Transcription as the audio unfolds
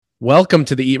Welcome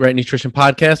to the Eat Right Nutrition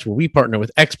Podcast, where we partner with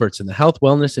experts in the health,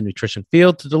 wellness, and nutrition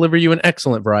field to deliver you an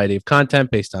excellent variety of content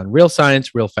based on real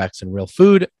science, real facts, and real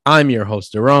food. I'm your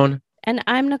host, Daron. And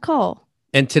I'm Nicole.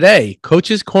 And today,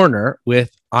 Coach's Corner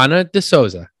with Ana De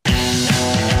Souza.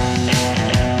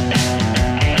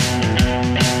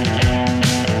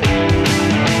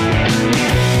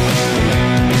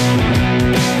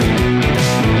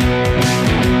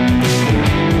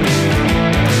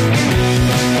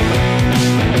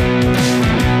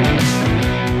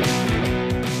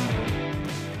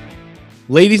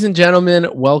 Ladies and gentlemen,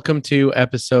 welcome to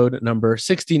episode number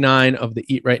 69 of the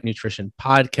Eat Right Nutrition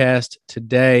Podcast.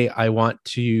 Today, I want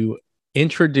to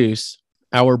introduce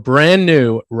our brand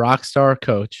new rockstar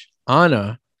coach,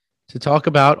 Ana, to talk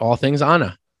about all things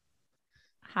Ana.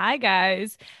 Hi,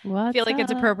 guys. I feel like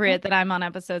it's appropriate that I'm on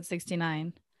episode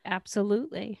 69.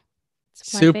 Absolutely. It's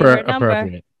super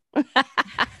appropriate.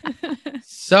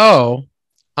 So,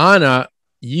 Ana,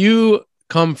 you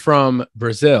come from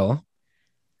Brazil.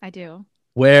 I do.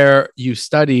 Where you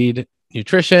studied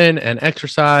nutrition and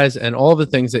exercise and all the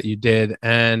things that you did.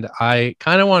 And I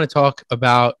kind of want to talk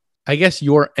about, I guess,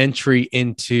 your entry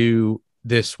into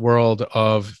this world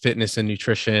of fitness and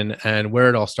nutrition and where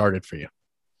it all started for you.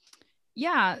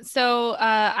 Yeah. So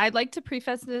I'd like to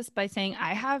preface this by saying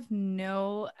I have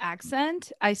no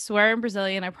accent. I swear I'm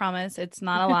Brazilian. I promise it's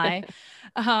not a lie.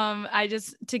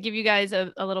 To give you guys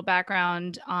a little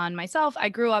background on myself, I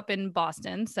grew up in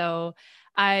Boston. So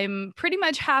I'm pretty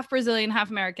much half Brazilian, half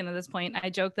American at this point. I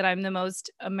joke that I'm the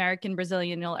most American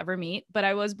Brazilian you'll ever meet, but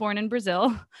I was born in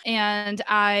Brazil and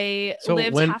I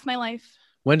lived half my life.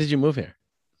 When did you move here?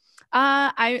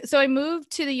 I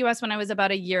moved to the US when I was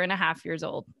about a year and a half years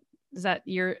old. Is that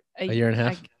a year and a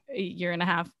half? A year and a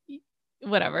half,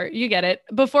 whatever. You get it.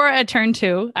 Before I turned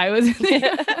 2, I was in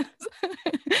the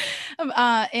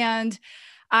US. And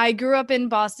I grew up in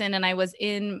Boston and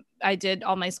I did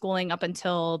all my schooling up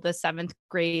until the 7th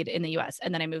grade in the US.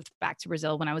 And then I moved back to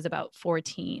Brazil when I was about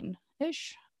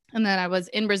 14-ish. And then I was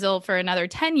in Brazil for another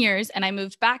 10 years and I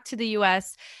moved back to the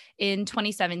US in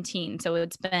 2017. So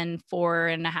it's been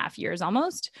 4.5 years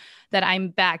almost that I'm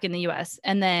back in the US.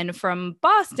 And then from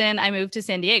Boston, I moved to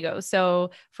San Diego.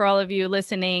 So for all of you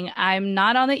listening, I'm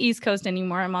not on the East Coast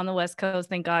anymore. I'm on the West Coast,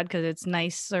 thank God, because it's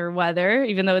nicer weather,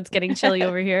 even though it's getting chilly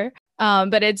over here.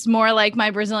 But it's more like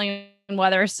my Brazilian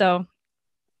weather. So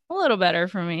a little better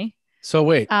for me. So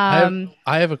wait, I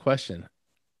have a question.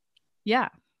 Yeah.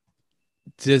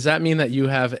 Does that mean that you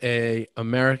have an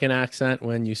American accent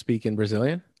when you speak in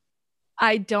Brazilian?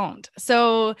 I don't.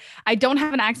 So I don't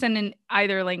have an accent in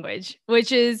either language,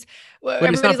 which is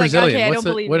it's not Brazilian. Like, okay, I don't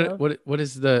believe you. What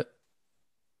is the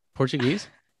Portuguese?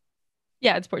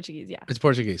 Yeah, it's Portuguese. Yeah. It's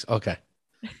Portuguese. Okay.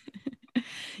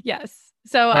 Yes.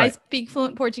 So I speak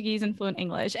fluent Portuguese and fluent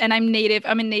English, and I'm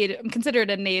considered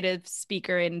a native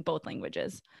speaker in both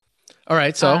languages. All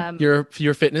right. So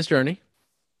your fitness journey.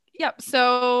 Yep.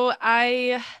 So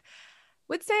I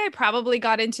would say I probably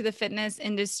got into the fitness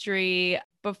industry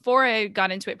before I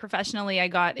got into it professionally. I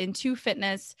got into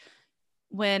fitness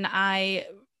when I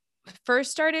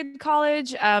first started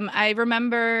college. I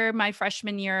remember my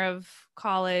freshman year of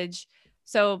college.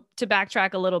 So to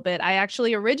backtrack a little bit, I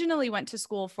actually originally went to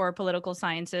school for political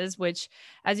sciences, which,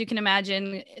 as you can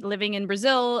imagine, living in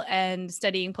Brazil and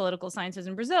studying political sciences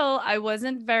in Brazil, I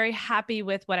wasn't very happy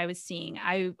with what I was seeing.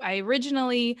 I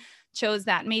originally chose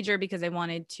that major because I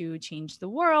wanted to change the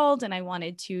world and I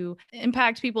wanted to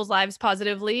impact people's lives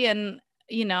positively. And,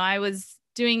 I was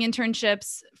doing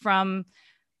internships from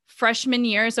freshman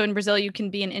year. So in Brazil, you can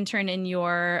be an intern in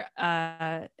your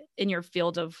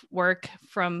field of work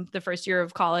from the first year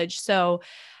of college. So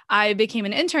I became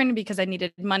an intern because I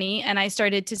needed money and I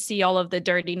started to see all of the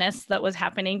dirtiness that was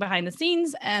happening behind the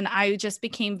scenes. And I just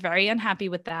became very unhappy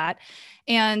with that.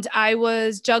 And I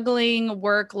was juggling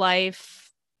work,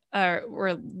 life, or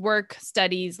work,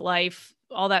 studies, life,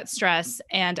 all that stress.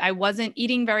 And I wasn't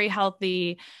eating very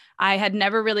healthy. I had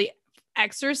never really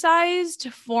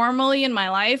exercised formally in my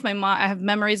life. I have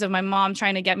memories of my mom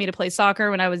trying to get me to play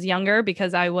soccer when I was younger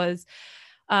because I was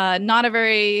not a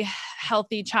very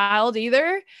healthy child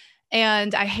either.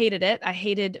 And I hated it. I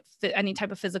hated any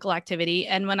type of physical activity.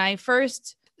 And when I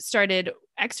first started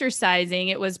exercising,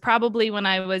 it was probably when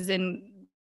I was in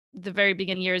the very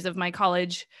beginning years of my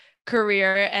college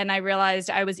career. And I realized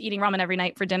I was eating ramen every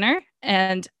night for dinner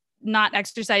and not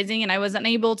exercising. And I was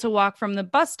unable to walk from the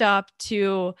bus stop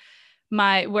to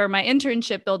where my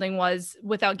internship building was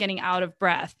without getting out of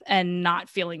breath and not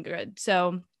feeling good.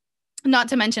 So Not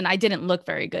to mention, I didn't look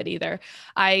very good either.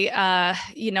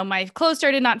 My clothes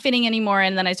started not fitting anymore.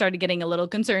 And then I started getting a little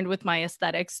concerned with my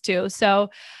aesthetics too.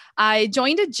 So I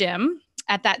joined a gym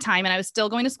at that time, and I was still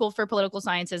going to school for political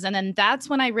sciences. And then that's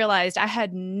when I realized I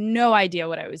had no idea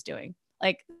what I was doing.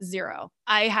 Like zero.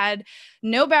 I had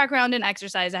no background in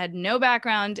exercise. I had no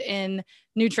background in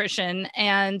nutrition.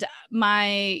 And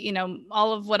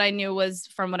all of what I knew was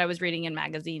from what I was reading in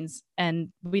magazines.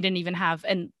 And we didn't even have,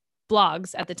 and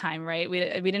blogs at the time, right? We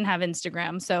didn't have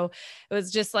Instagram. So it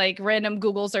was just like random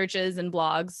Google searches and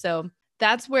blogs. So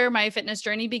that's where my fitness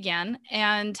journey began.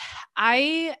 And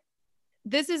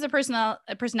this is a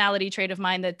personality trait of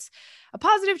mine that's a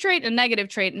positive trait, a negative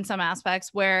trait in some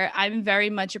aspects, where I'm very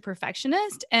much a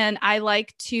perfectionist and I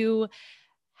like to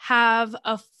have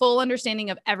a full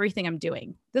understanding of everything I'm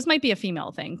doing. This might be a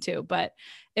female thing too, but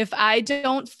if I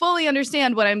don't fully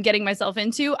understand what I'm getting myself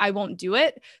into, I won't do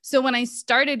it. So when I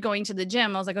started going to the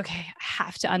gym, I was like, okay, I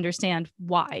have to understand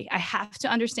why. I have to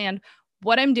understand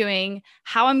what I'm doing,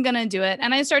 how I'm going to do it.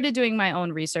 And I started doing my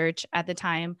own research at the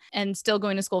time and still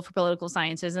going to school for political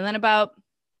sciences. And then about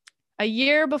a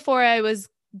year before I was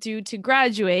due to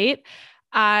graduate,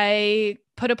 I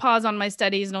put a pause on my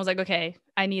studies and I was like, okay,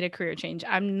 I need a career change.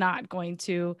 I'm not going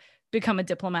to become a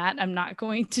diplomat. I'm not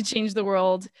going to change the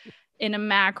world in a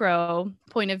macro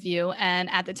point of view. And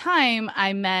at the time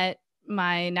I met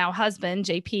my now husband,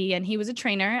 JP, and he was a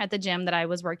trainer at the gym that I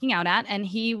was working out at. And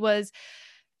he was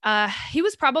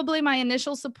probably my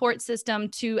initial support system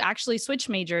to actually switch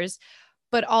majors,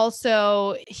 but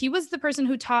also he was the person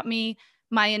who taught me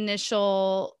my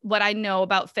initial, what I know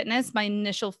about fitness, my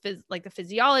initial the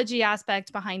physiology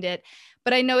aspect behind it.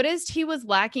 But I noticed he was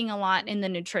lacking a lot in the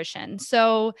nutrition.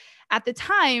 So at the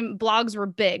time, blogs were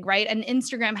big, right? And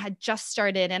Instagram had just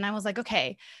started. And I was like,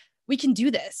 okay, we can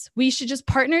do this. We should just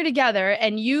partner together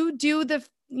and you do the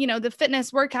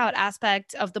fitness workout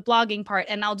aspect of the blogging part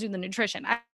and I'll do the nutrition.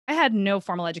 I had no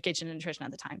formal education in nutrition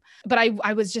at the time, but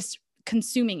I was just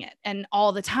consuming it and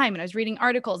all the time. And I was reading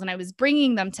articles and I was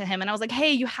bringing them to him. And I was like,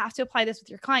 hey, you have to apply this with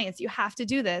your clients. You have to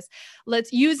do this.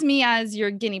 Let's use me as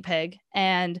your guinea pig.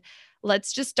 And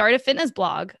let's just start a fitness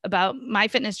blog about my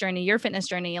fitness journey, your fitness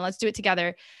journey, and let's do it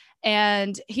together.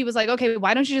 And he was like, okay,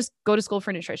 why don't you just go to school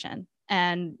for nutrition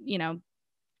and,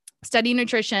 study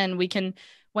nutrition? We can,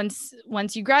 once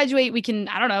you graduate, we can,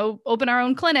 I don't know, open our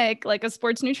own clinic, like a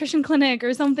sports nutrition clinic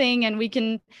or something. And we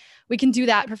can do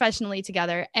that professionally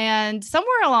together. And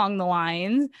somewhere along the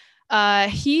lines,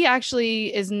 he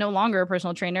actually is no longer a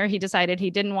personal trainer. He decided he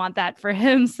didn't want that for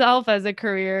himself as a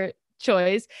career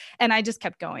choice. And I just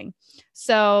kept going.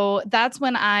 So that's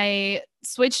when I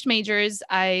switched majors.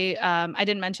 I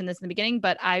didn't mention this in the beginning,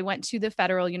 but I went to the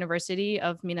Federal University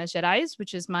of Minas Gerais,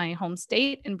 which is my home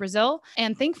state in Brazil.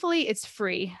 And thankfully it's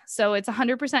free. So it's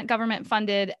 100% government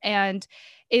funded. And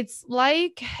it's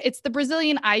the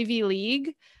Brazilian Ivy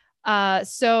League.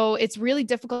 So it's really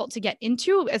difficult to get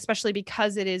into, especially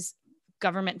because it is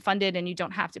government funded and you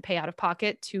don't have to pay out of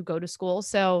pocket to go to school.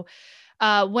 So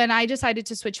when I decided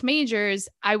to switch majors,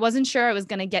 I wasn't sure I was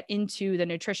going to get into the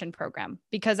nutrition program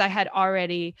because I had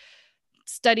already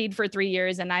studied for 3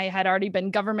 years and I had already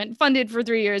been government funded for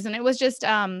 3 years. And it was just,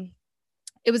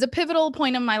 it was a pivotal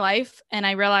point in my life. And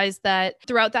I realized that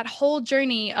throughout that whole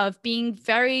journey of being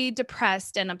very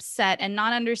depressed and upset and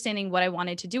not understanding what I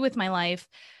wanted to do with my life,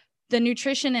 the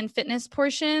nutrition and fitness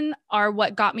portion are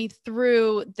what got me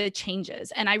through the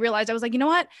changes. And I realized I was like, you know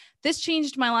what? This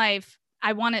changed my life.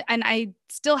 And I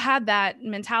still had that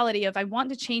mentality of, I want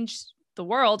to change the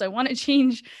world. I want to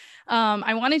change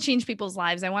people's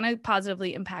lives. I want to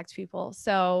positively impact people.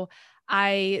 So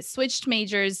I switched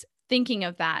majors thinking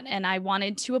of that. And I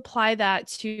wanted to apply that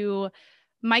to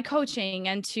my coaching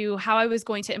and to how I was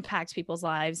going to impact people's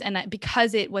lives. And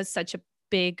because it was such a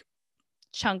big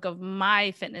chunk of my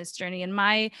fitness journey and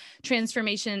my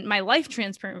transformation, my life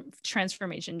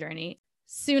transformation journey.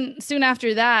 Soon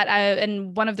after that,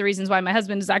 and one of the reasons why my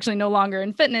husband is actually no longer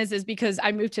in fitness is because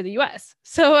I moved to the US.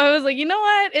 So I was like, you know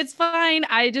what? It's fine.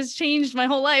 I just changed my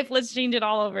whole life. Let's change it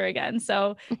all over again.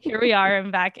 So here we are.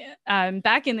 I'm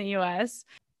back in the US.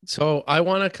 So I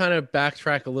want to kind of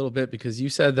backtrack a little bit because you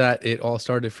said that it all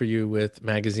started for you with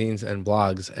magazines and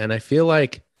blogs. And I feel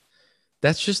like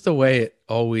that's just the way it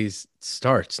always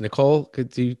starts. Nicole,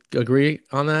 could you agree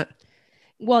on that?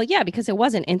 Well, yeah, because it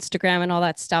wasn't Instagram and all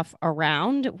that stuff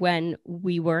around when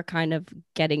we were kind of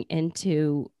getting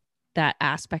into that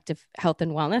aspect of health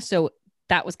and wellness. So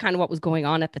that was kind of what was going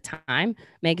on at the time.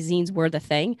 Magazines were the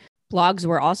thing. Blogs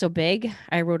were also big.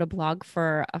 I wrote a blog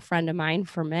for a friend of mine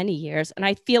for many years. And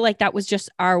I feel like that was just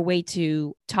our way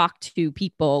to talk to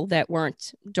people that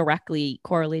weren't directly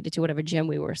correlated to whatever gym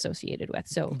we were associated with.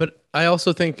 So, but I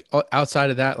also think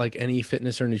outside of that, like any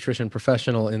fitness or nutrition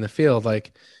professional in the field,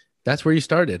 like that's where you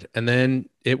started. And then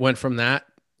it went from that,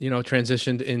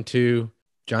 transitioned into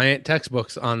giant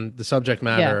textbooks on the subject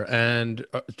matter and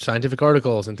scientific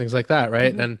articles and things like that,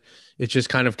 right? And it just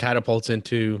kind of catapults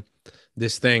into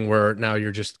this thing where now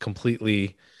you're just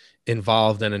completely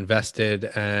involved and invested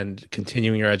and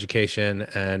continuing your education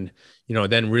and,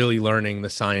 then really learning the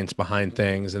science behind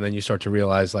things. And then you start to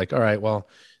realize like, all right, well,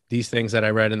 these things that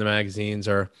I read in the magazines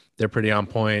they're pretty on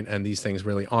point, and these things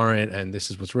really aren't. And this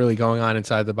is what's really going on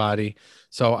inside the body.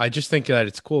 So I just think that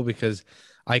it's cool because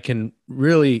I can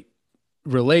really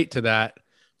relate to that.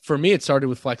 For me, it started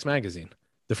with Flex Magazine.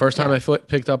 The first time I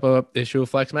picked up a issue of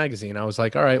Flex Magazine, I was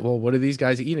like, all right, well, what are these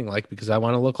guys eating like? Because I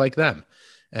want to look like them.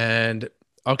 And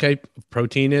okay,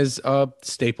 protein is a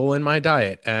staple in my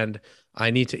diet, and I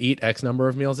need to eat X number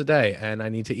of meals a day, and I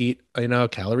need to eat,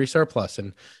 calorie surplus.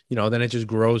 And, then it just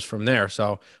grows from there.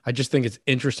 So I just think it's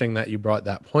interesting that you brought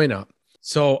that point up.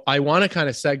 So I want to kind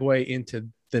of segue into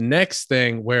the next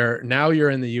thing where now you're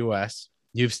in the US,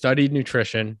 you've studied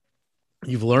nutrition,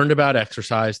 you've learned about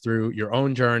exercise through your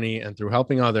own journey and through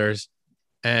helping others.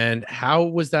 And how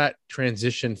was that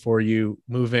transition for you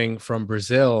moving from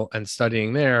Brazil and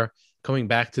studying there, coming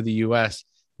back to the US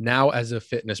now as a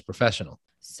fitness professional?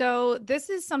 So this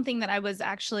is something that I was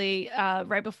actually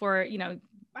right before,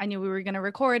 I knew we were going to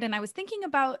record, and I was thinking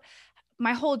about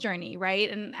my whole journey, right?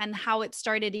 And how it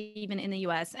started even in the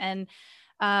US, and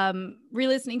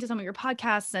re-listening to some of your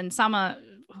podcasts, and Summer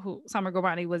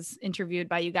Gobani was interviewed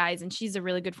by you guys, and she's a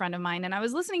really good friend of mine. And I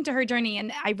was listening to her journey,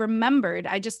 and I remembered,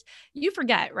 you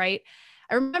forget, right?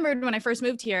 I remembered when I first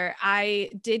moved here,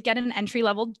 I did get an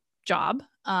entry-level job.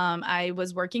 I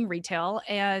was working retail,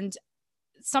 and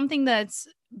something that's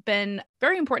been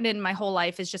very important in my whole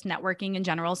life is just networking in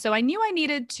general. So I knew I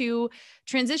needed to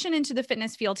transition into the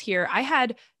fitness field here. I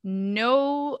had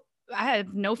no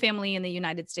family in the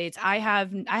United States. I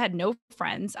had no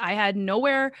friends. I had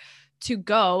nowhere to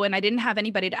go, and I didn't have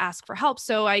anybody to ask for help.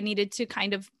 So I needed to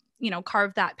kind of,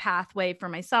 carve that pathway for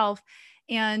myself.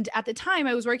 And at the time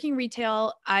I was working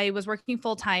retail, I was working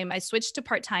full-time. I switched to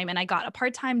part-time, and I got a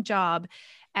part-time job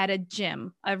at a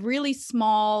gym, a really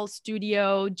small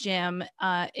studio gym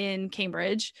in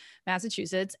Cambridge,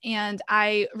 Massachusetts. And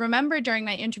I remember during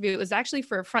my interview, it was actually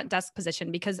for a front desk position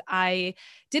because I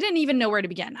didn't even know where to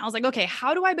begin. I was like, okay,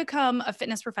 how do I become a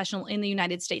fitness professional in the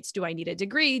United States? Do I need a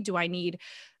degree? Do I need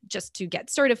just to get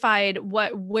certified?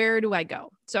 Where do I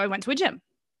go? So I went to a gym,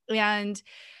 and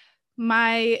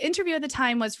my interview at the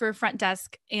time was for a front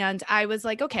desk. And I was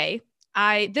like, okay,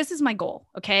 this is my goal.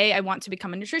 Okay. I want to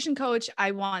become a nutrition coach.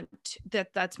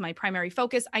 That's my primary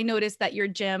focus. I noticed that your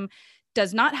gym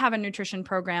does not have a nutrition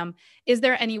program. Is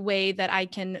there any way that I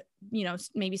can,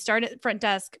 maybe start at front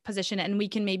desk position and we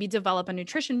can maybe develop a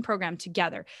nutrition program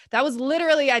together? That was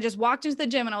literally, I just walked into the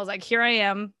gym and I was like, here I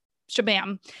am,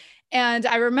 shabam. And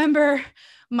I remember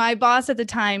my boss at the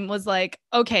time was like,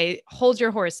 okay, hold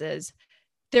your horses.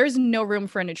 There's no room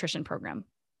for a nutrition program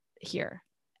here.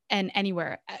 And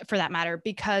anywhere for that matter,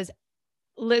 because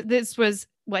this was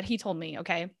what he told me.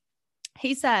 Okay.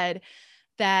 He said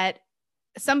that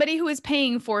somebody who is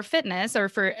paying for fitness or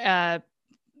for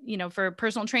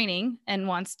personal training and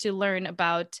wants to learn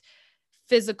about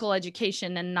physical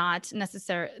education and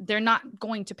they're not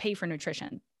going to pay for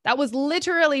nutrition. That was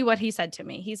literally what he said to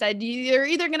me. He said, you're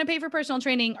either going to pay for personal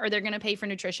training or they're going to pay for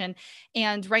nutrition.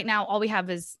 And right now, all we have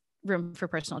is room for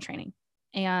personal training.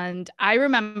 And I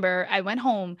remember I went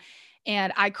home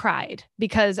and I cried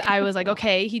because I was like,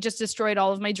 okay, he just destroyed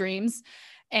all of my dreams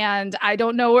and I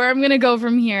don't know where I'm going to go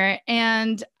from here.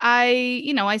 And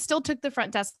I still took the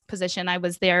front desk position. I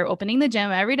was there opening the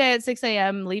gym every day at 6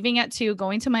 a.m., leaving at 2,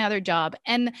 going to my other job.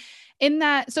 And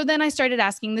so then I started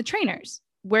asking the trainers,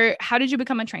 how did you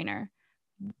become a trainer?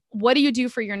 What do you do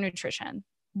for your nutrition?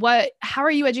 How are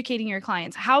you educating your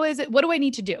clients? What do I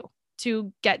need to do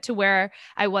to get to where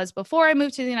I was before I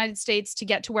moved to the United States, to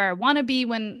get to where I want to be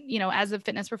when, as a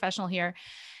fitness professional here?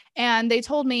 And they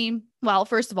told me, well,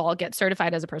 first of all, get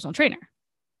certified as a personal trainer.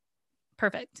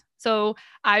 Perfect. So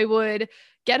I would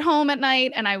get home at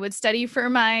night and I would study for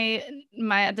my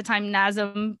at the time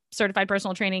NASM certified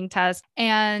personal training test.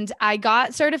 And I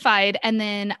got certified. And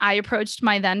then I approached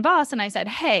my then boss and I said,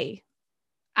 hey,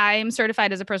 I'm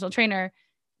certified as a personal trainer.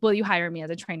 Will you hire me as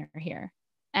a trainer here?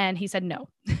 And he said, no.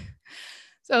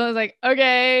 So I was like,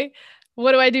 okay,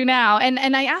 what do I do now?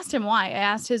 And I asked him why. I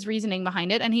asked his reasoning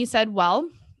behind it. And he said, well,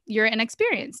 you're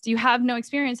inexperienced. You have no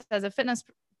experience as a fitness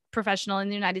professional in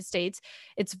the United States.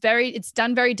 It's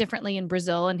done very differently in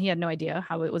Brazil. And he had no idea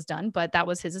how it was done, but that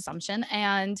was his assumption.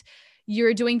 And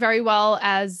you're doing very well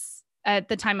at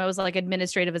the time I was like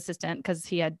administrative assistant because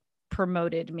he had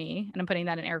promoted me, and I'm putting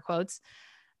that in air quotes.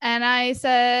 And I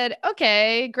said,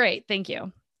 okay, great. Thank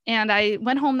you. And I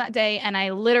went home that day and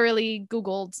I literally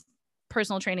Googled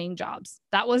personal training jobs.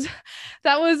 That was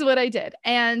what I did.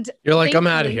 And you're like, I'm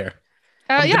out of here.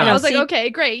 Yeah, I was like, okay,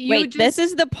 great. Wait, this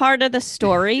is the part of the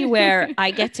story where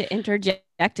I get to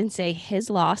interject and say his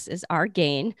loss is our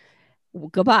gain.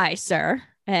 Goodbye, sir.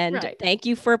 And thank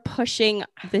you for pushing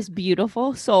this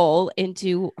beautiful soul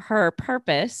into her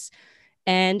purpose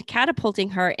and catapulting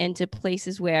her into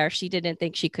places where she didn't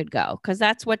think she could go. Because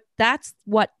that's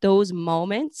what those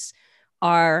moments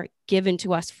are given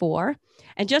to us for.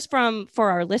 And just for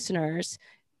our listeners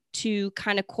to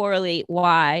kind of correlate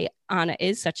why Anna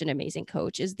is such an amazing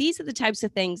coach is these are the types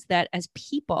of things that as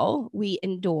people we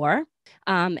endure,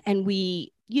 and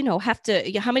we, have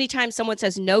to, how many times someone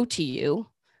says no to you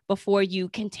before you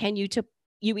continue to,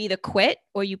 you either quit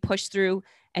or you push through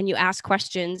and you ask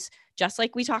questions. Just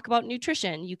like we talk about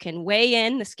nutrition, you can weigh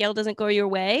in, the scale doesn't go your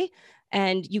way,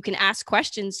 and you can ask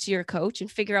questions to your coach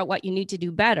and figure out what you need to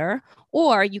do better,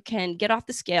 or you can get off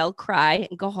the scale, cry,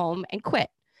 and go home and quit.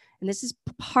 And this is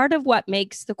part of what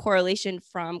makes the correlation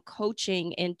from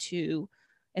coaching into,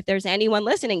 if there's anyone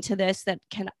listening to this that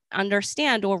can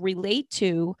understand or relate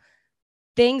to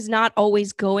things not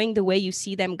always going the way you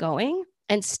see them going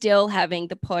and still having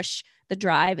the push, the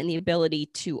drive, and the ability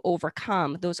to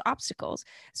overcome those obstacles.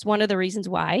 It's one of the reasons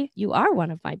why you are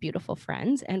one of my beautiful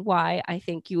friends and why I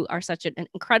think you are such an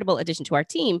incredible addition to our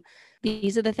team.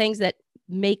 These are the things that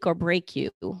make or break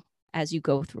you as you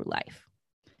go through life.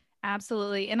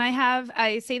 Absolutely. And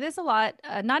I say this a lot,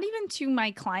 not even to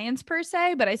my clients per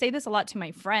se, but I say this a lot to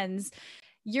my friends.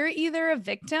 You're either a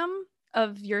victim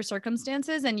of your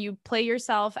circumstances and you play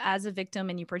yourself as a victim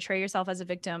and you portray yourself as a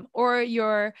victim, or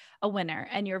you're a winner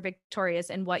and you're victorious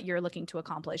in what you're looking to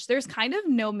accomplish. There's kind of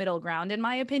no middle ground, in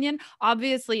my opinion.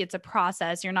 Obviously, it's a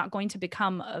process. You're not going to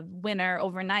become a winner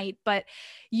overnight, but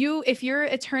if you're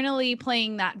eternally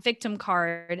playing that victim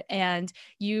card and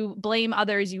you blame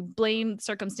others, you blame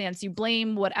circumstance, you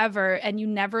blame whatever, and you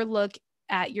never look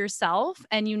at yourself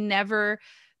and you never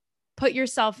put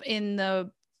yourself in the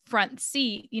front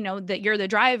seat, that you're the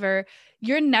driver,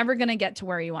 you're never going to get to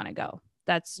where you want to go.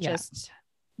 That's just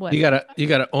what you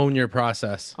gotta own your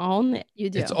process. Own it. You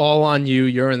do. It's all on you.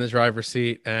 You're in the driver's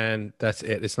seat and that's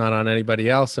it. It's not on anybody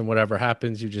else. And whatever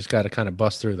happens, you just got to kind of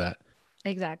bust through that.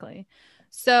 Exactly.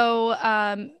 So,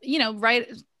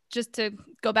 just to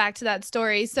go back to that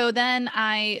story. So then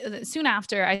soon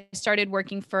after I started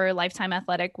working for Lifetime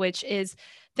Athletic, which is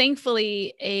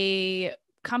thankfully a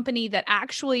company that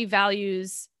actually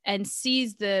values and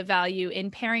sees the value in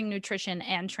pairing nutrition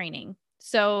and training.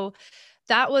 So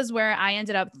that was where I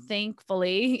ended up,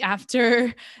 thankfully,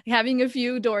 after having a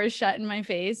few doors shut in my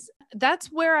face. That's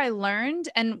where I learned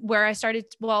and where I started.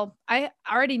 Well, I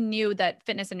already knew that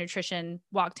fitness and nutrition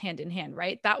walked hand in hand,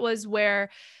 right? That was where,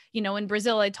 in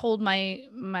Brazil, I told my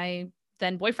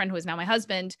then boyfriend, who is now my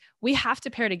husband, we have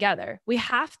to pair together. We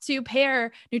have to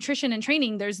pair nutrition and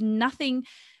training. There's nothing,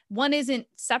 one isn't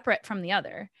separate from the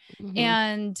other. Mm-hmm.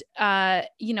 And,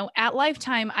 at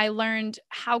Lifetime, I learned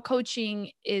how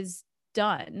coaching is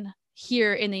done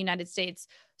here in the United States.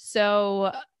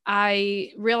 So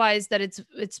I realized that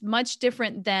it's much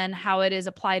different than how it is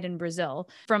applied in Brazil.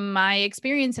 From my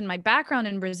experience and my background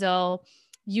in Brazil,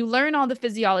 you learn all the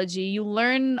physiology, you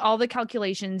learn all the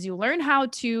calculations, you learn how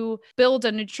to build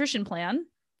a nutrition plan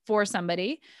for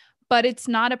somebody. But it's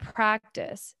not a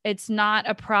practice. It's not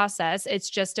a process. It's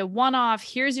just a one-off.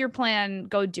 Here's your plan.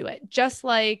 Go do it. Just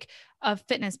like a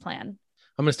fitness plan.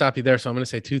 I'm going to stop you there. So I'm going to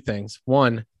say two things.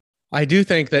 One, I do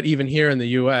think that even here in the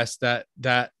US,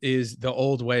 that is the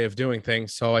old way of doing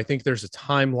things. So I think there's a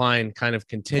timeline kind of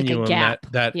continuum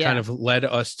that kind of led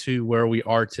us to where we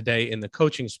are today in the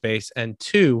coaching space. And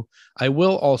two, I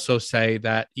will also say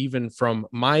that even from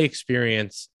my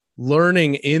experience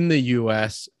learning in the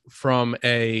US from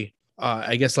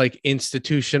I guess like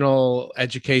institutional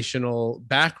educational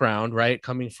background, right?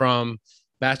 Coming from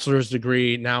bachelor's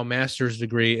degree, now master's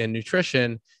degree in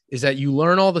nutrition, is that you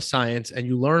learn all the science and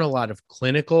you learn a lot of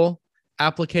clinical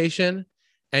application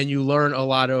and you learn a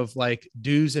lot of like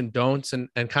do's and don'ts and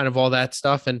kind of all that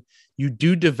stuff. And you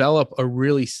do develop a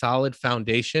really solid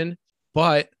foundation,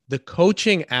 but the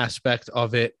coaching aspect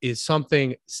of it is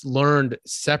something learned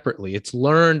separately. It's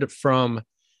learned from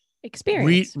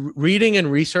experience, reading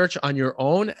and research on your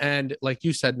own. And like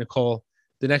you said, Nicole,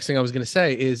 the next thing I was going to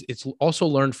say is it's also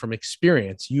learned from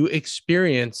experience. You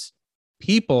experience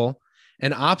people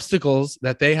and obstacles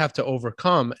that they have to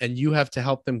overcome, and you have to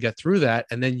help them get through that.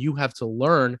 And then you have to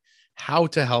learn how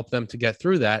to help them to get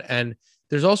through that. And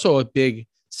there's also a big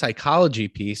psychology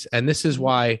piece. And this is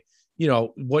why,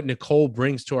 what Nicole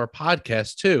brings to our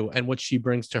podcast too, and what she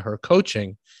brings to her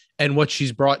coaching And what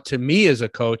she's brought to me as a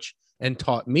coach and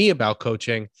taught me about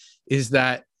coaching is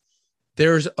that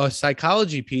there's a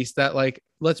psychology piece that, like,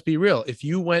 let's be real. If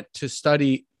you went to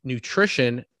study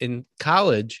nutrition in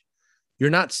college, you're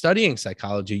not studying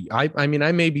psychology. I mean,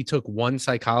 I maybe took one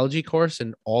psychology course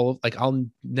and I'll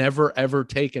never, ever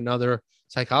take another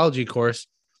psychology course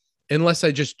unless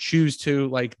I just choose to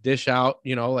like dish out,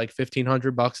 like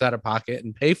 $1,500 out of pocket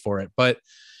and pay for it. But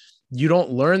you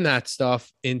don't learn that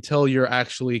stuff until you're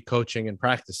actually coaching and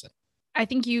practicing. I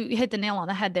think you hit the nail on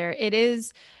the head there. It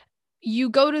is, you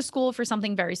go to school for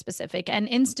something very specific, and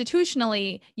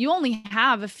institutionally, you only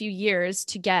have a few years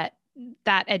to get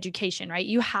that education, right?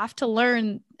 You have to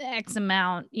learn X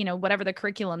amount, whatever the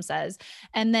curriculum says.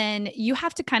 And then you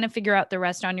have to kind of figure out the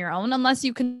rest on your own, unless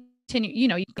you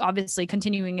continue, obviously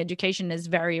continuing education is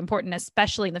very important,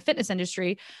 especially in the fitness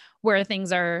industry where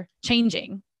things are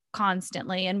changing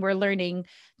constantly and we're learning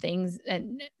things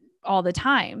and all the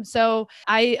time. So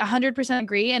I 100%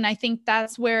 agree. And I think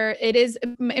that's where it is.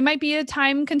 It might be a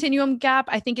time continuum gap.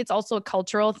 I think it's also a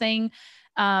cultural thing.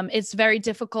 It's very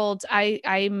difficult.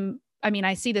 I mean,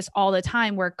 I see this all the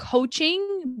time where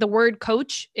coaching, the word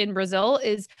coach in Brazil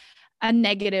is a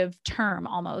negative term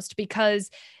almost, because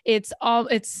it's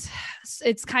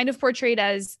kind of portrayed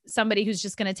as somebody who's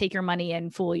just going to take your money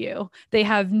and fool you. They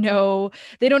don't know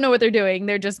what they're doing.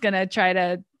 They're just going to try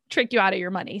to trick you out of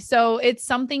your money. So it's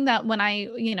something that when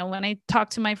I talk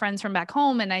to my friends from back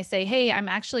home and I say, hey, I'm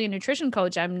actually a nutrition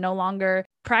coach, I'm no longer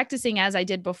practicing as I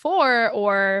did before,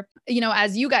 or,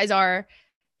 as you guys are,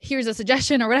 here's a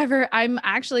suggestion or whatever, I'm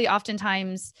actually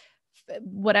oftentimes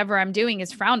whatever I'm doing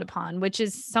is frowned upon, which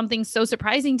is something so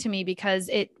surprising to me because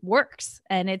it works.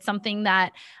 And it's something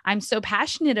that I'm so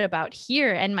passionate about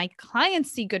here. And my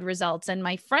clients see good results and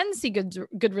my friends see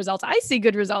good results. I see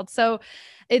good results. So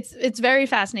it's very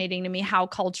fascinating to me how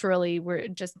culturally we're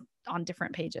just on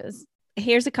different pages.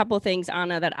 Here's a couple of things,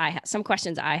 Anna, that I have, some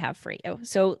questions I have for you.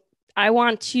 So I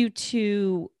want you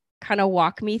to kind of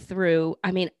walk me through.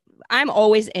 I mean, I'm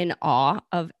always in awe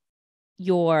of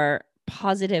your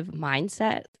positive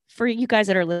mindset. For you guys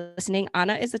that are listening,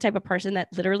 Anna is the type of person that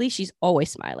literally she's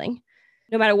always smiling.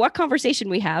 No matter what conversation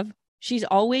we have, she's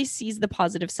always sees the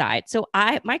positive side. So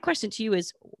my question to you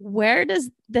is, where does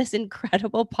this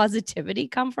incredible positivity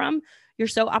come from? You're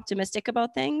so optimistic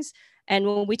about things. And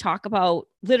when we talk about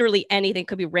literally anything,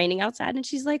 could be raining outside, and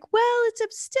she's like, well,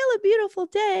 still a beautiful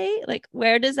day. Like,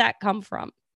 where does that come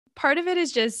from? Part of it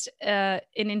is just an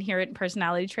inherent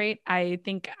personality trait.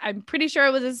 I'm pretty sure I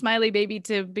was a smiley baby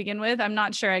to begin with. I'm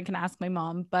not sure, I can ask my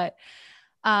mom, but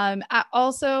I'm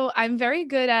very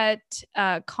good at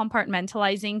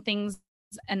compartmentalizing things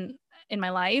and in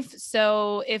my life.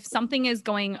 So if something is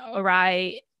going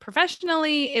awry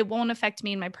professionally, it won't affect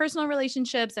me in my personal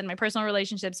relationships, and my personal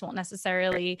relationships won't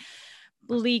necessarily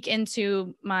leak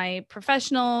into my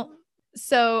professional.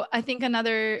 So I think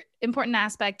another important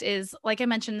aspect is, like I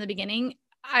mentioned in the beginning,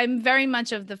 I'm very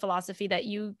much of the philosophy that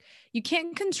you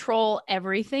can't control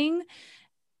everything.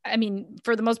 I mean,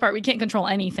 for the most part, we can't control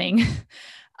anything.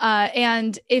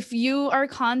 And if you are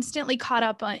constantly caught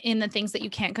up in the things that you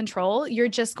can't control, you're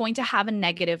just going to have a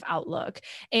negative outlook.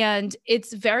 And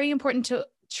it's very important to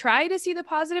try to see the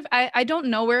positive. I don't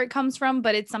know where it comes from,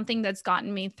 but it's something that's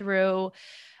gotten me through,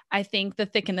 I think, the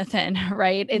thick and the thin,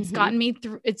 right? It's gotten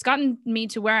me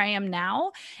to where I am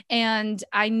now. And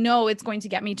I know it's going to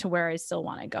get me to where I still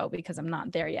want to go, because I'm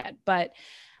not there yet. But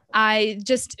I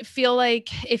just feel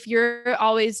like if you're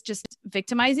always just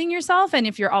victimizing yourself, and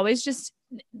if you're always just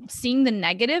seeing the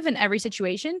negative in every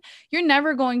situation, you're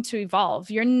never going to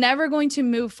evolve. You're never going to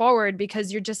move forward,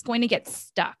 because you're just going to get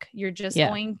stuck. You're just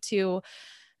going to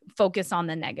focus on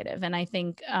the negative. And I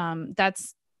think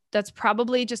that's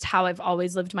probably just how I've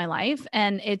always lived my life,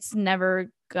 and it's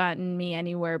never gotten me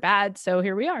anywhere bad. So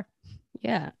here we are.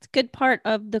 Yeah. It's a good part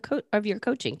of of your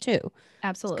coaching too.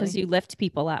 Absolutely. Because you lift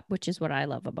people up, which is what I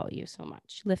love about you so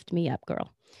much. Lift me up,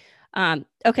 girl.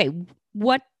 Okay.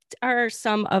 What are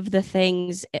some of the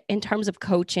things in terms of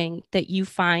coaching that you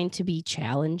find to be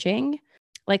challenging?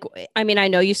 Like, I mean, I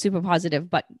know you're super positive,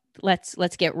 but let's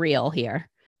get real here.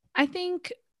 I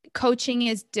think coaching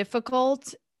is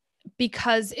difficult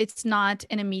because it's not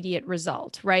an immediate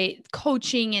result, right?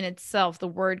 Coaching in itself, the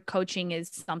word coaching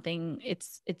is something,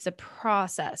 it's a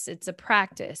process, it's a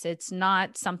practice. It's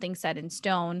not something set in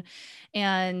stone.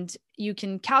 And you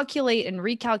can calculate and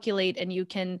recalculate, and you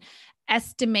can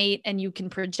estimate and you can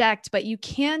project, but you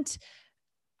can't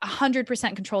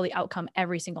 100% control the outcome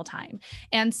every single time.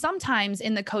 And sometimes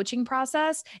in the coaching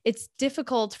process, it's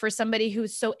difficult for somebody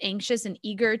who's so anxious and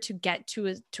eager to get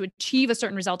to achieve a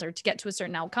certain result or to get to a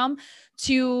certain outcome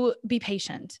to be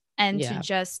patient and to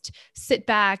just sit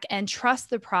back and trust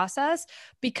the process,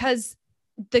 because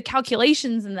the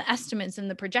calculations and the estimates and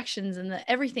the projections and the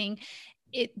everything,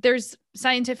 there's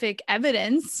scientific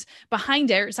evidence behind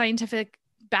it, scientific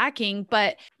backing,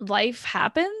 but life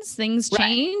happens, things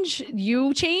change,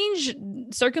 you change,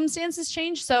 circumstances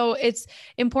change. So it's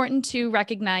important to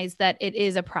recognize that it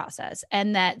is a process,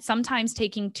 and that sometimes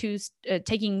taking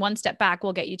one step back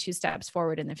will get you 2 steps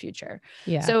forward in the future.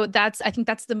 Yeah. So I think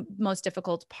that's the most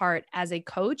difficult part as a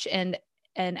coach and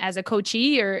as a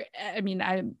coachee, or, I mean,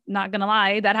 I'm not going to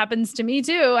lie, that happens to me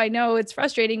too. I know it's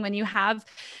frustrating when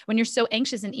you're so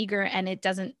anxious and eager and it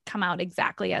doesn't come out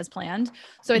exactly as planned.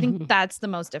 So I think that's the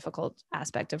most difficult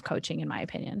aspect of coaching, in my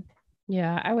opinion.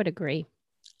 Yeah, I would agree.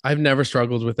 I've never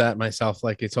struggled with that myself.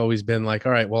 Like, it's always been like,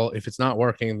 all right, well, if it's not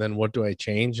working, then what do I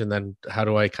change? And then how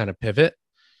do I kind of pivot?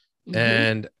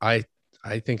 And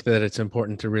I think that it's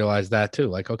important to realize that too.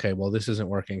 Like, okay, well, this isn't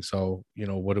working. So,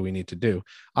 what do we need to do?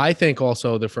 I think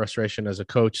also the frustration as a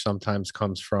coach sometimes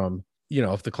comes from,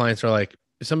 if the clients are like,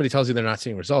 if somebody tells you they're not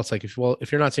seeing results, like if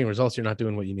you're not seeing results, you're not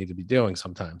doing what you need to be doing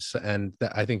sometimes. And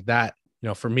I think that,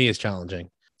 for me is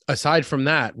challenging. Aside from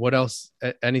that, what else,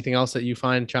 anything else that you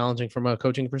find challenging from a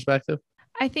coaching perspective?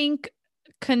 I think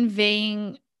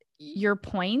conveying your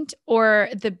point or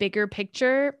the bigger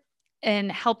picture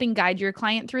and helping guide your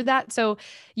client through that. So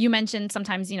you mentioned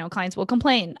sometimes, clients will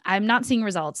complain, I'm not seeing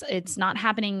results. It's not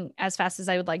happening as fast as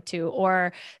I would like to.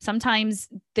 Or sometimes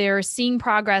they're seeing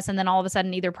progress and then all of a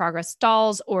sudden either progress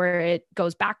stalls or it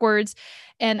goes backwards.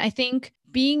 And I think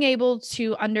being able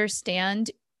to understand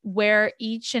where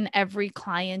each and every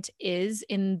client is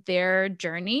in their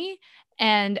journey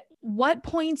and what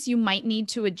points you might need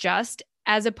to adjust,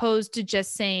 as opposed to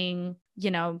just saying,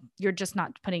 you're just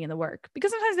not putting in the work, because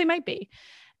sometimes they might be,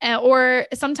 or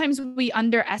sometimes we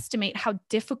underestimate how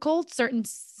difficult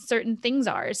certain things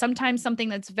are. Sometimes something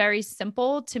that's very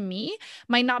simple to me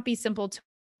might not be simple to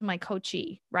my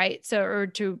coachee, right? So, or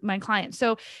to my client.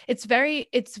 So it's very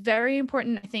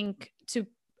important, I think,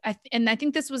 and I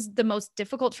think this was the most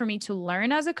difficult for me to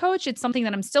learn as a coach. It's something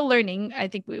that I'm still learning. I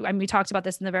think we talked about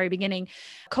this in the very beginning.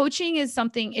 Coaching is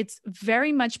something, it's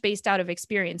very much based out of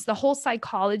experience. The whole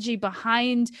psychology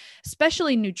behind,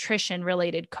 especially nutrition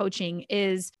related coaching,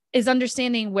 is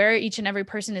understanding where each and every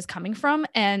person is coming from.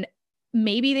 And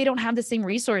maybe they don't have the same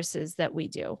resources that we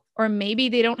do, or maybe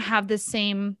they don't have the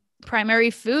same primary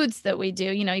foods that we do.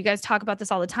 You guys talk about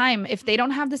this all the time. If they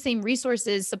don't have the same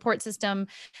resources, support system,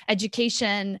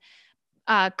 education,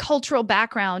 cultural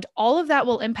background, all of that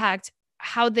will impact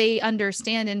how they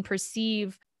understand and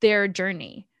perceive their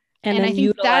journey. And I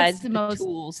think that's the most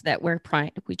tools that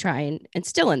we try and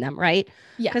instill in them, right?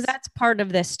 Yes. Because that's part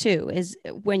of this too, is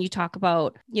when you talk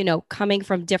about, coming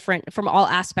from all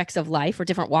aspects of life or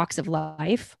different walks of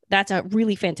life. That's a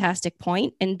really fantastic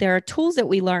point. And there are tools that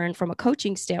we learn from a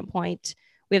coaching standpoint.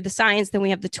 We have the science, then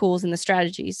we have the tools and the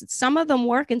strategies. Some of them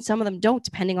work and some of them don't,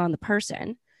 depending on the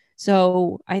person.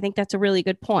 So I think that's a really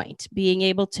good point. Being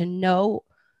able to know,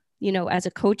 as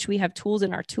a coach, we have tools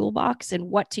in our toolbox and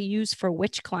what to use for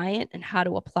which client and how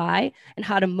to apply and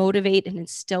how to motivate and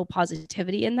instill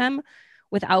positivity in them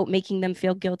without making them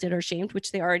feel guilted or shamed,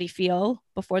 which they already feel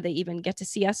before they even get to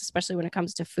see us, especially when it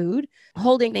comes to food,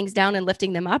 holding things down and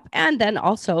lifting them up. And then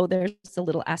also there's a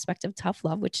little aspect of tough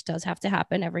love, which does have to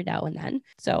happen every now and then.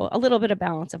 So a little bit of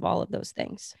balance of all of those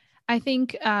things. I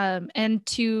think, and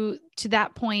to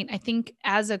that point, I think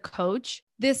as a coach,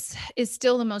 this is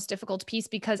still the most difficult piece,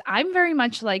 because I'm very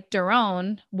much like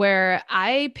Daron, where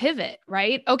I pivot,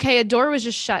 right? Okay, a door was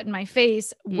just shut in my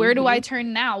face. Where do I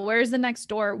turn now? Where's the next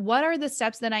door? What are the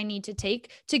steps that I need to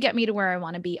take to get me to where I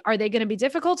want to be? Are they going to be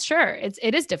difficult? Sure.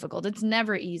 It is difficult. It's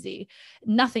never easy.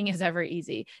 Nothing is ever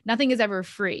easy. Nothing is ever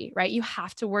free, right? You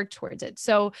have to work towards it.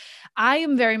 So I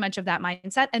am very much of that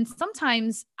mindset. And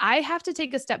sometimes I have to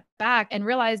take a step back and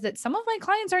realize that some of my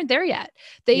clients aren't there yet.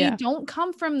 They don't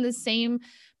come from the same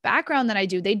background that I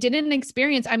do. They didn't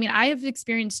experience, I have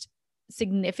experienced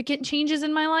significant changes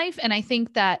in my life. And I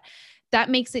think that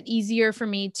makes it easier for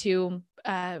me to,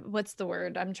 what's the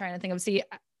word I'm trying to think of? See,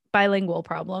 bilingual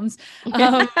problems.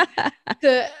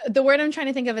 The word I'm trying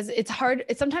to think of is it's hard.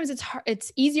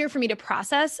 It's easier for me to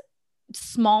process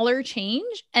smaller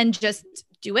change and just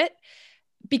do it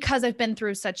because I've been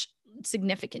through such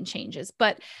significant changes.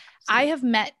 But I have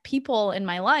met people in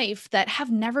my life that have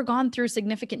never gone through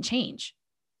significant change.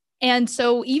 And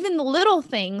so even the little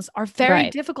things are very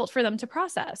difficult for them to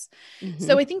process.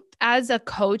 So I think as a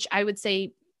coach, I would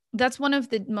say that's one of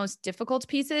the most difficult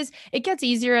pieces. It gets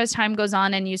easier as time goes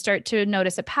on and you start to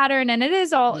notice a pattern, and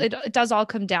it does all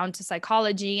come down to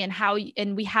psychology and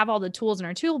and we have all the tools in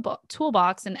our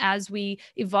toolbox. And as we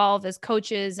evolve as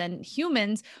coaches and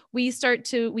humans, we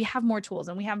have more tools,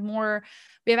 and we have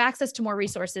access to more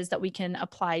resources that we can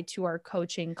apply to our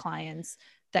coaching clients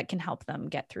that can help them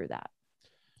get through that.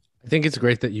 I think it's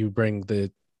great that you bring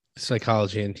the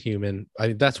psychology and human.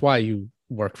 That's why you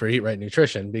work for Eat Right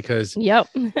Nutrition, because Yep.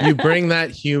 you bring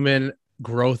that human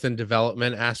growth and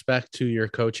development aspect to your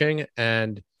coaching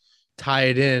and tie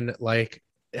it in like,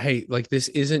 hey, like this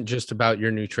isn't just about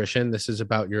your nutrition. This is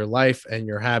about your life and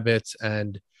your habits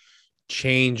and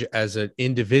change as an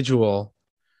individual,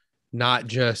 not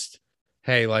just,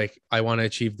 hey, like I want to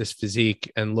achieve this physique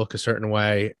and look a certain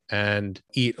way and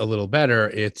eat a little better.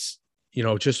 It's,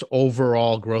 just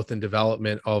overall growth and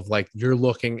development of like, you're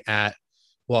looking at,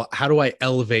 well, how do I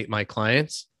elevate my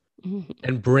clients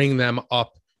and bring them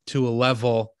up to a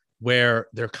level where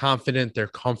they're confident, they're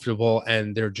comfortable,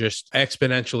 and they're just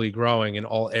exponentially growing in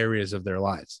all areas of their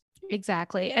lives?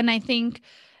 Exactly. And I think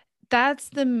that's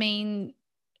the main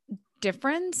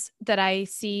difference that I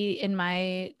see in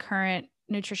my current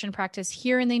nutrition practice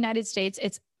here in the United States.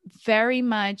 It's very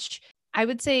much, I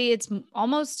would say it's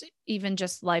almost even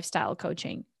just lifestyle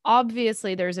coaching.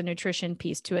 Obviously, there's a nutrition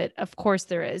piece to it. Of course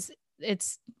there is.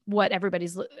 It's what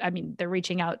they're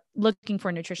reaching out, looking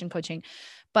for nutrition coaching.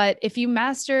 But if you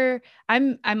master,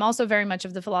 I'm also very much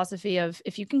of the philosophy of,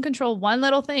 if you can control one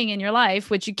little thing in your life,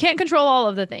 which you can't control all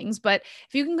of the things, but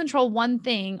if you can control one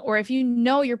thing, or if you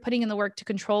know you're putting in the work to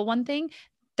control one thing,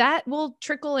 that will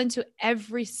trickle into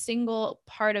every single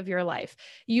part of your life.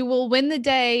 You will win the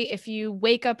day if you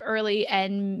wake up early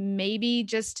and maybe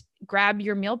just grab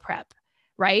your meal prep,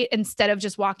 right? Instead of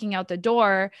just walking out the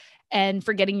door and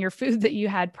forgetting your food that you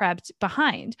had prepped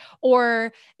behind.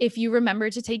 Or if you remember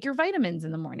to take your vitamins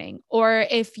in the morning, or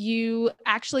if you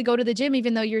actually go to the gym,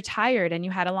 even though you're tired and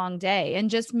you had a long day, and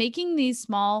just making these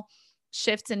small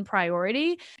shifts in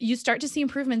priority, you start to see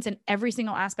improvements in every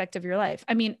single aspect of your life.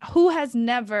 I mean, who has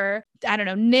never,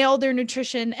 nailed their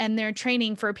nutrition and their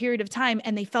training for a period of time,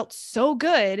 and they felt so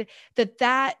good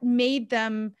that made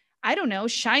them,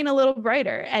 shine a little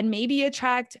brighter and maybe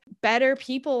attract better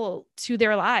people to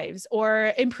their lives,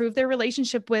 or improve their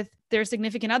relationship with their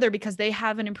significant other because they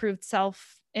have an improved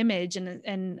self-image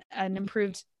and an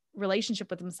improved relationship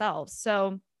with themselves.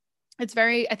 So I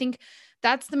think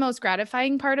that's the most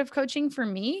gratifying part of coaching for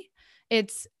me.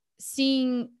 It's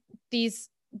seeing these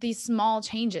small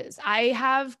changes.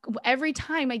 Every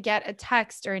time I get a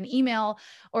text or an email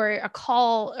or a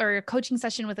call or a coaching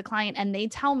session with a client, and they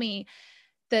tell me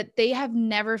that they have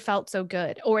never felt so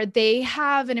good, or they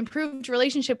have an improved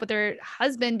relationship with their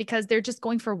husband because they're just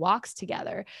going for walks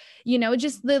together.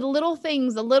 Just the little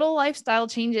things, the little lifestyle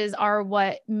changes are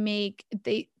what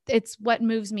it's what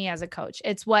moves me as a coach.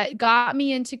 It's what got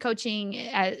me into coaching.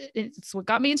 It's what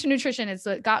got me into nutrition. It's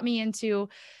what got me into,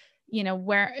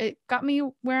 where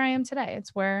I am today.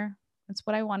 It's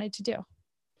what I wanted to do.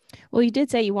 Well, you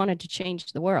did say you wanted to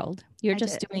change the world. You're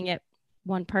just doing it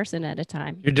one person at a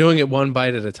time. You're doing it one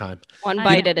bite at a time. One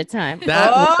bite at a time.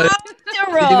 That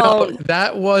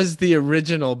was the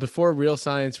original, before Real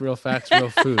Science, Real Facts, Real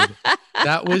Food.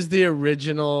 That was the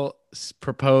original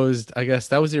proposed, I guess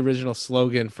that was the original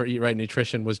slogan for Eat Right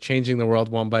Nutrition, was changing the world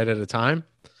one bite at a time.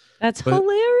 That's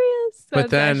hilarious.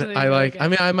 But then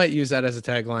I might use that as a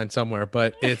tagline somewhere,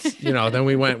 but it's, then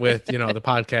we went with, the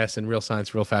podcast and Real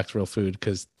Science, Real Facts, Real Food,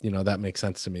 because, that makes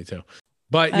sense to me too.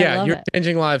 But yeah, you're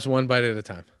changing lives one bite at a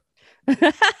time.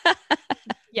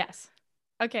 Yes.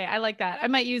 Okay. I like that. I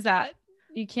might use that.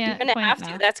 You can't. You're gonna have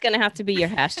to. That's going to have to be your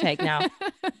hashtag now.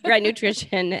 Right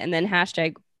Nutrition, and then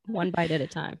hashtag one bite at a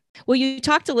time. Well, you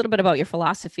talked a little bit about your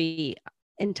philosophy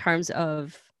in terms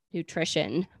of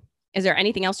nutrition. Is there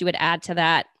anything else you would add to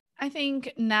that? I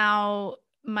think now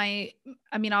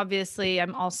obviously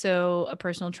I'm also a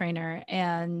personal trainer,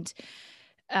 and,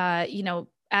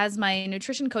 as my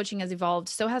nutrition coaching has evolved,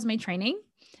 so has my training.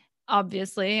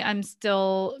 Obviously,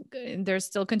 there's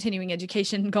still continuing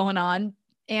education going on.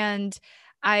 And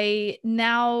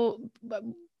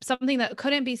something that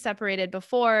couldn't be separated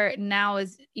before now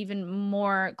is even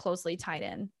more closely tied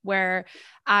in, where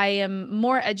I am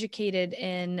more educated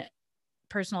in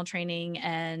personal training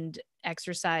and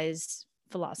exercise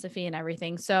philosophy and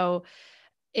everything. So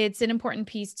it's an important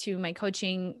piece to my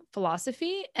coaching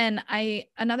philosophy. And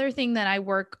another thing that I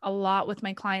work a lot with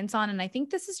my clients on, and I think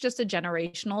this is just a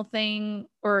generational thing,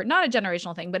 or not a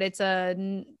generational thing, but it's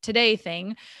a today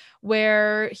thing,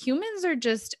 where humans are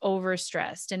just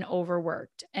overstressed and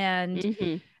overworked.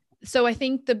 And So I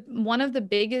think one of the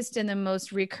biggest and the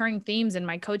most recurring themes in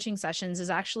my coaching sessions is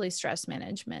actually stress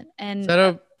management. And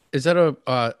is that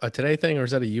a today thing, or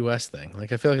is that a US thing?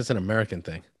 Like, I feel like it's an American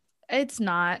thing. it's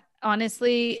not,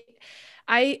 honestly.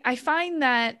 I find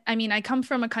that, I mean, I come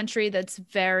from a country that's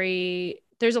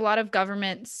there's a lot of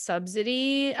government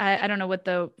subsidy. I don't know what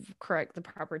the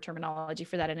proper terminology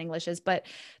for that in English is, but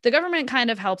the government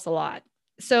kind of helps a lot.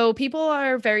 So people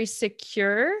are very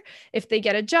secure if they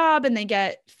get a job, and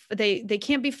they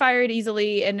can't be fired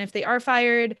easily. And if they are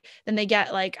fired, then they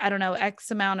get like, I don't know, X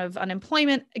amount of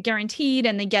unemployment guaranteed,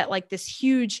 and they get like this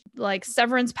huge like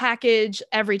severance package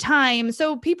every time.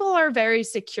 So people are very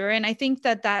secure. And I think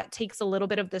that takes a little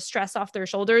bit of the stress off their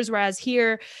shoulders. Whereas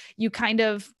here, you can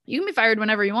be fired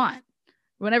whenever you want,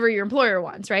 whenever your employer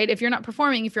wants, right? If you're not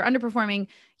performing, if you're underperforming,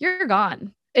 you're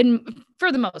gone. And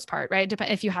for the most part, right?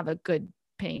 If you have a good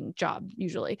paying job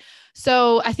usually.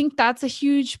 So I think that's a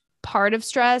huge part of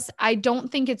stress. I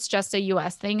don't think it's just a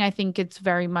US thing. I think it's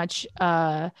very much,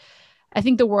 I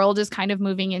think the world is kind of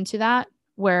moving into that,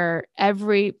 where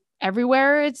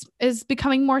everywhere is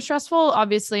becoming more stressful,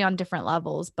 obviously on different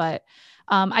levels. But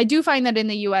I do find that in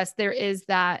the US, there is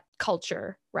that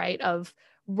culture, right? Of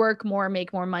work more,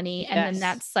 make more money. And then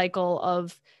that cycle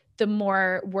of the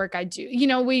more work I do,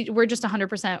 we're just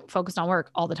 100% focused on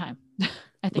work all the time.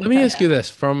 I think. Let me ask you this: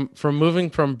 from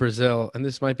moving from Brazil, and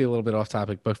this might be a little bit off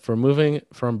topic, but from moving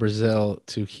from Brazil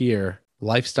to here,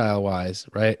 lifestyle wise,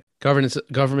 right?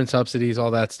 Government subsidies,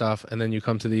 all that stuff, and then you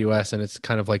come to the US, and it's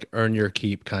kind of like earn your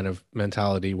keep kind of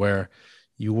mentality, where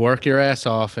you work your ass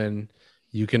off and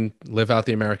you can live out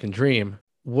the American dream.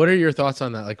 What are your thoughts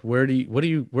on that? Like, where do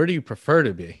you prefer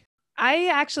to be? I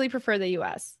actually prefer the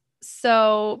US.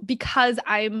 So because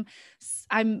I'm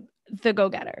the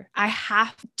go-getter, I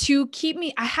have to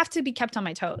be kept on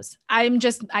my toes.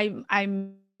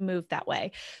 I'm moved that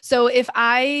way. So if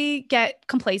I get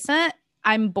complacent,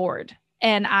 I'm bored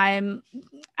and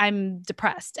I'm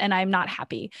depressed and I'm not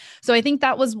happy. So I think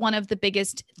that was one of the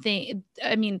biggest thing.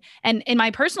 I mean, and in my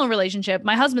personal relationship,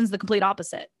 my husband's the complete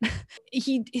opposite.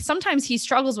 Sometimes he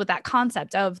struggles with that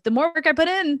concept of the more work I put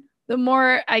in, the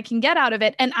more I can get out of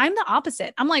it. And I'm the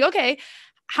opposite. I'm like, okay,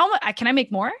 how much can I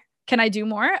make more? Can I do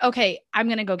more? Okay, I'm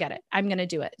going to go get it. I'm going to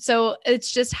do it. So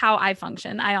it's just how I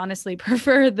function. I honestly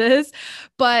prefer this,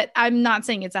 but I'm not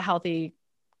saying it's a healthy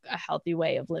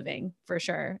way of living for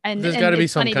sure. And there's got to be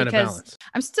some kind of balance.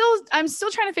 I'm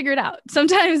still trying to figure it out.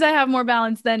 Sometimes I have more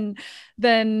balance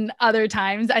than other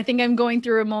times. I think I'm going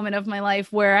through a moment of my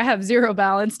life where I have zero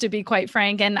balance, to be quite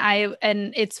frank. And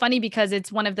it's funny because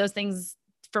it's one of those things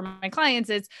for my clients,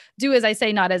 is do as I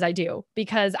say, not as I do,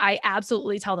 because I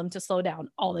absolutely tell them to slow down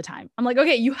all the time. I'm like,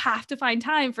 okay, you have to find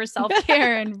time for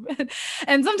self-care. and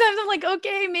sometimes I'm like,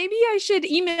 okay, maybe I should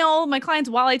email my clients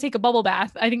while I take a bubble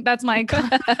bath. I think that's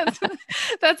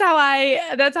that's how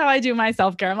I do my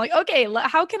self-care. I'm like, okay,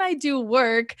 how can I do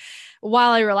work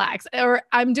while I relax? Or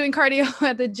I'm doing cardio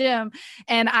at the gym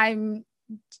and I'm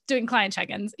doing client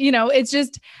check-ins. It's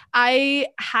just, I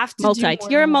have to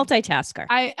You're a multitasker.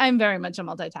 I'm very much a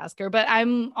multitasker, but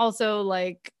I'm also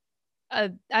like,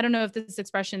 I don't know if this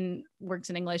expression works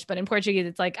in English, but in Portuguese,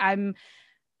 it's like, I'm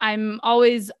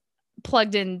always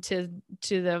plugged into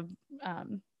to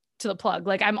the plug.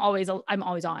 Like I'm always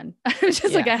on.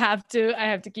 Just like I have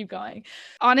to keep going.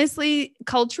 Honestly,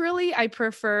 culturally, I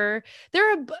prefer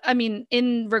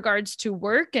in regards to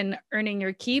work and earning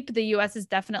your keep, the US is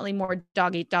definitely more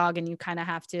dog eat dog, and you kind of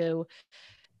have to,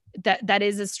 that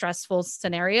is a stressful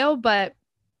scenario. But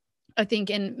I think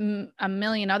in a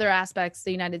million other aspects,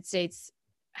 the United States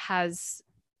has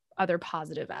other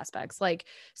positive aspects. Like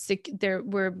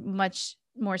we're much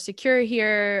more secure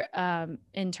here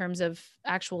in terms of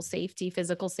actual safety,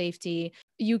 physical safety.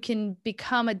 You can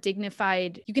have a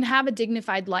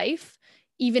dignified life,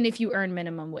 even if you earn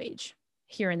minimum wage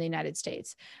here in the United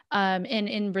States. And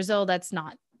in Brazil, that's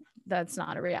not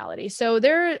a reality. So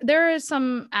there are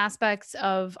some aspects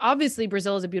of, obviously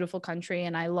Brazil is a beautiful country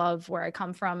and I love where I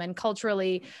come from, and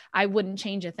culturally I wouldn't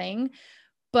change a thing,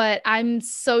 but I'm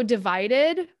so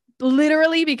divided,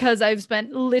 literally, because I've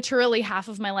spent literally half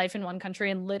of my life in one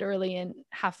country and literally in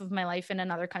half of my life in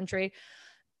another country.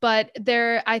 But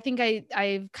I think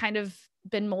I've kind of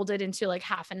been molded into like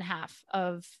half and half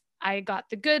of, I got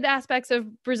the good aspects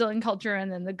of Brazilian culture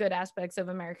and then the good aspects of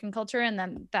American culture. And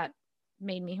then that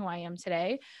made me who I am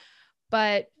today.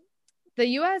 But the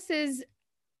US is,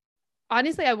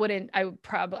 honestly,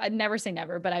 I'd never say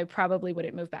never, but I probably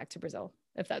wouldn't move back to Brazil,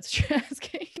 if that's what you're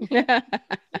asking.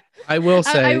 I will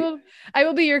say, I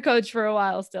will be your coach for a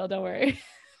while still. Don't worry.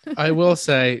 I will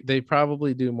say they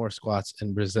probably do more squats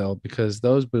in Brazil because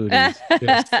those booties.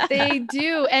 They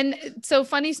do. And so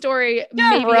funny story, You're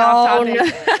maybe off wrong.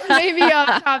 topic, maybe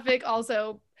off topic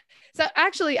also. So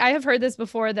actually, I have heard this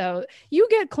before though. You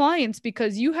get clients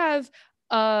because you have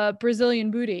a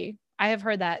Brazilian booty. I have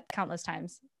heard that countless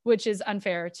times, which is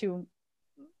unfair to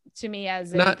me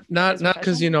as not because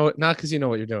professional. you know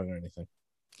what you're doing or anything.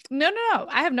 No.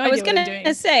 I have no I was idea what I'm gonna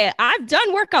doing. say I've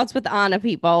done workouts with Anna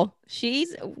people. She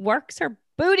works her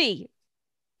booty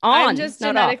on. I'm just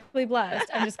not off. genetically blessed.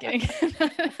 I'm just kidding.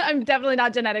 I'm definitely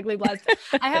not genetically blessed.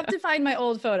 I have to find my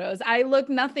old photos. I look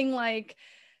nothing like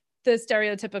the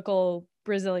stereotypical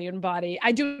Brazilian body.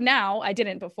 I do now. I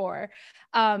didn't before.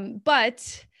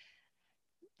 But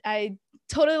I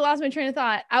totally lost my train of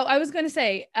thought. I was going to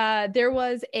say there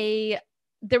was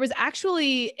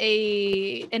actually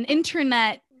an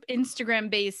internet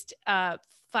Instagram based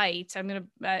fight.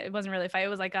 It wasn't really a fight. It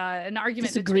was like an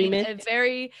argument between a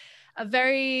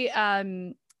very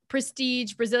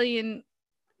prestige Brazilian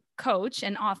coach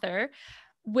and author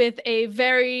with a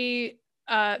very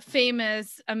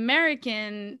famous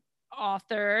American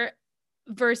author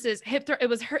versus it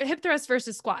was hip thrust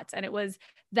versus squats. And it was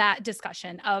that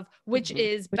discussion of which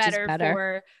is better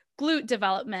for glute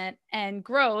development and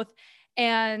growth.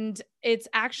 And it's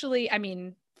actually, I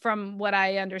mean, from what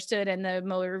I understood in the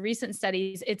more recent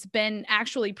studies, it's been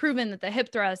actually proven that the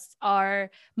hip thrusts are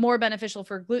more beneficial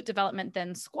for glute development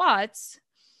than squats.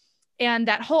 And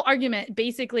that whole argument,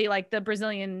 basically, like the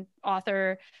Brazilian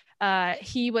author,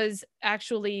 it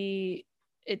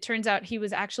turns out he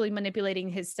was actually manipulating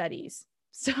his studies.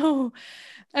 So,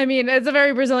 I mean, it's a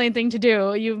very Brazilian thing to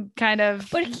do. You kind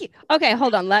of, okay,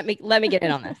 hold on. Let me get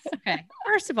in on this. Okay.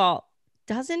 First of all,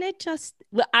 doesn't it just,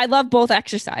 I love both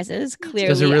exercises. Clearly.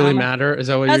 Does it really matter? Is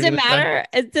that what does you're it matter?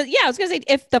 Yeah, I was going to say,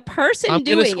 if the person I'm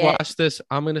going to squash this.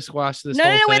 I'm going to squash this. No,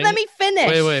 wait, let me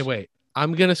finish. Wait.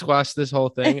 I'm going to squash this whole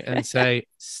thing and say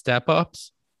step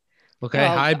ups. Okay.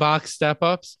 High box step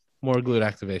ups, more glute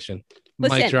activation.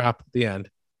 Mic drop the end.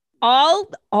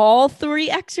 All three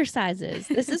exercises.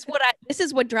 This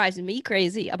is what drives me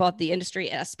crazy about the industry,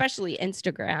 especially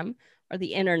Instagram or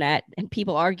the internet and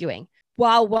people arguing.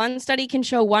 While one study can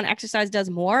show one exercise does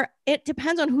more, it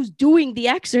depends on who's doing the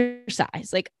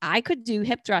exercise. Like I could do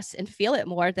hip thrusts and feel it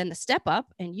more than the step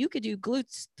up, and you could do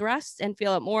glutes thrusts and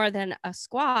feel it more than a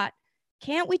squat.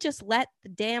 Can't we just let the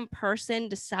damn person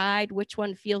decide which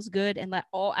one feels good and let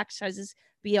all exercises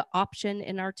be an option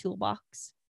in our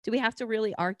toolbox? Do we have to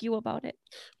really argue about it?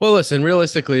 Well, listen,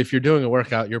 realistically, if you're doing a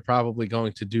workout, you're probably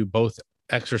going to do both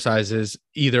exercises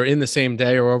either in the same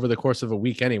day or over the course of a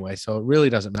week anyway. So it really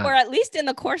doesn't matter. Or at least in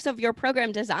the course of your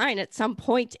program design at some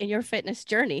point in your fitness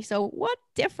journey. So what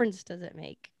difference does it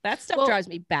make? That stuff drives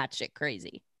me batshit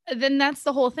crazy. Then that's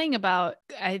the whole thing about,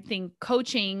 I think,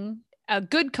 coaching. A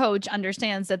good coach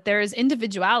understands that there is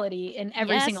individuality in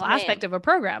every single aspect of a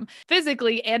program,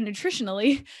 physically and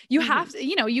nutritionally. You have to,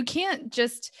 you can't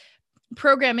just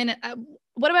program in it.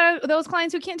 What about those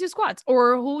clients who can't do squats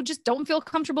or who just don't feel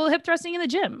comfortable hip thrusting in the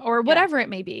gym or whatever it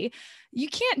may be? You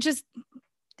can't just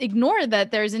ignore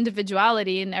that there's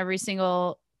individuality in every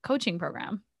single coaching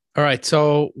program. All right.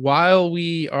 So while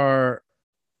we are,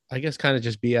 I guess, kind of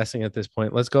just BSing at this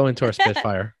point, let's go into our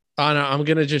Spitfire. Anna, I'm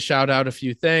going to just shout out a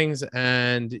few things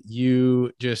and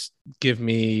you just give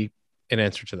me an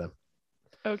answer to them.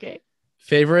 Okay.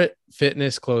 Favorite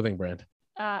fitness clothing brand?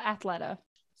 Athleta.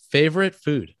 Favorite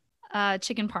food?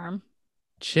 Chicken parm.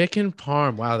 Chicken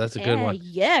parm. Wow, that's a good one.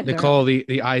 Yeah, Nicole, the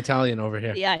Italian over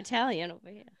here. The Italian over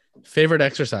here. Favorite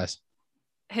exercise?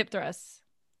 Hip thrusts.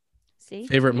 See?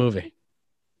 Favorite movie?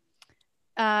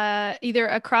 Either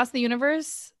Across the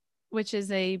Universe, which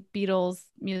is a Beatles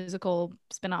musical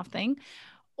spinoff thing,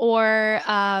 or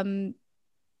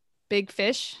Big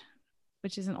Fish,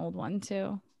 which is an old one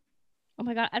too. Oh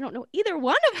my God, I don't know either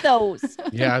one of those.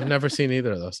 Yeah, I've never seen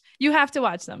either of those. You have to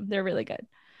watch them. They're really good.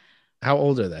 How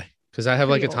old are they? Because I have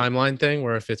pretty like a timeline thing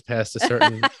where if it's past a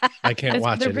certain, I can't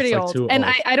watch they're it. Pretty it's old. Like and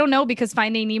I don't know because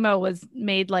Finding Nemo was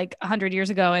made like 100 years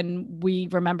ago and we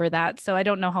remember that. So I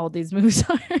don't know how old these movies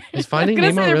are. Is Finding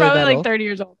Nemo they're really probably that like old? 30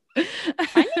 years old.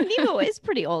 Finding Nemo is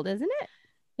pretty old, isn't it?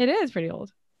 It is pretty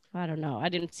old. I don't know. I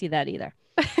didn't see that either.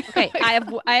 Okay,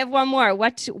 I have one more.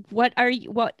 What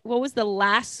was the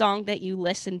last song that you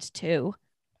listened to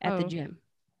at the gym?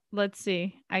 Let's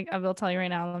see. I will tell you right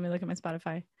now. Let me look at my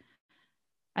Spotify.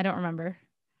 I don't remember.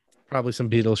 Probably some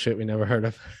Beatles shit we never heard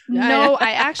of. No,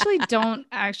 I actually don't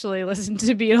actually listen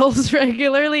to Beatles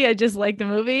regularly. I just like the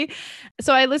movie.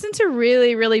 So I listen to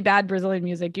really, really bad Brazilian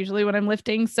music usually when I'm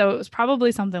lifting. So it was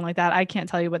probably something like that. I can't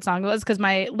tell you what song it was because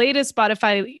my latest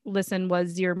Spotify listen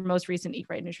was your most recent Eat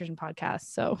Right Nutrition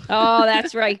podcast. So Oh,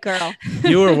 that's right, girl.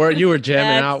 You were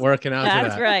jamming out, working out.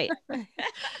 That's to that. right.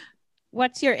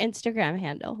 What's your Instagram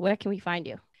handle? Where can we find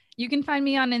you? you can find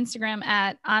me on Instagram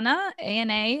at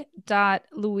Ana.Luiza,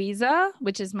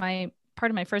 which is my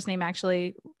part of my first name,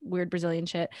 actually. Weird Brazilian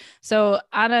shit. So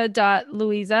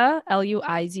Ana.Luiza,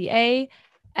 Luiza,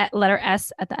 at letter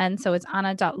S at the end. So it's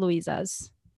Ana.Luizas.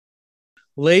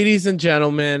 Ladies and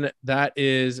gentlemen, that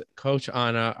is Coach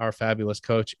Ana, our fabulous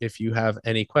coach. If you have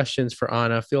any questions for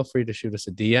Ana, feel free to shoot us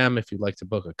a DM. If you'd like to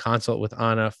book a consult with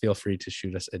Ana, feel free to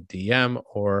shoot us a DM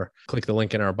or click the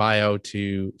link in our bio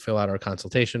to fill out our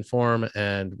consultation form,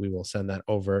 and we will send that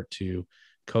over to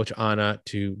Coach Ana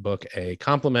to book a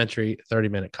complimentary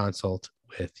 30-minute consult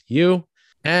with you.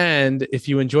 And if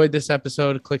you enjoyed this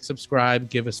episode, click subscribe,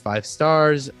 give us 5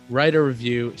 stars, write a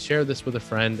review, share this with a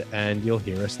friend, and you'll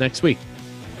hear us next week.